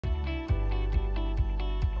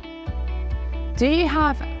Do you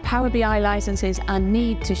have Power BI licenses and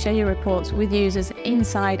need to share your reports with users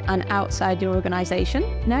inside and outside your organization?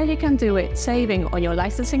 Now you can do it, saving on your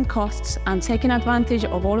licensing costs and taking advantage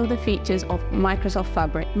of all of the features of Microsoft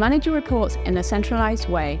Fabric. Manage your reports in a centralized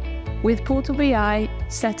way. With Portal BI,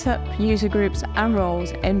 set up user groups and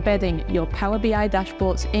roles, embedding your Power BI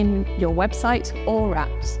dashboards in your websites or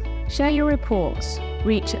apps. Share your reports,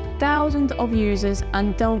 reach thousands of users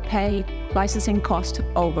and don't pay licensing cost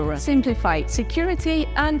overrun. Simplify security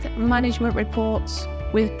and management reports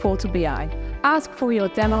with Portal BI. Ask for your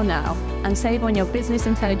demo now and save on your business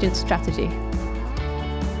intelligence strategy.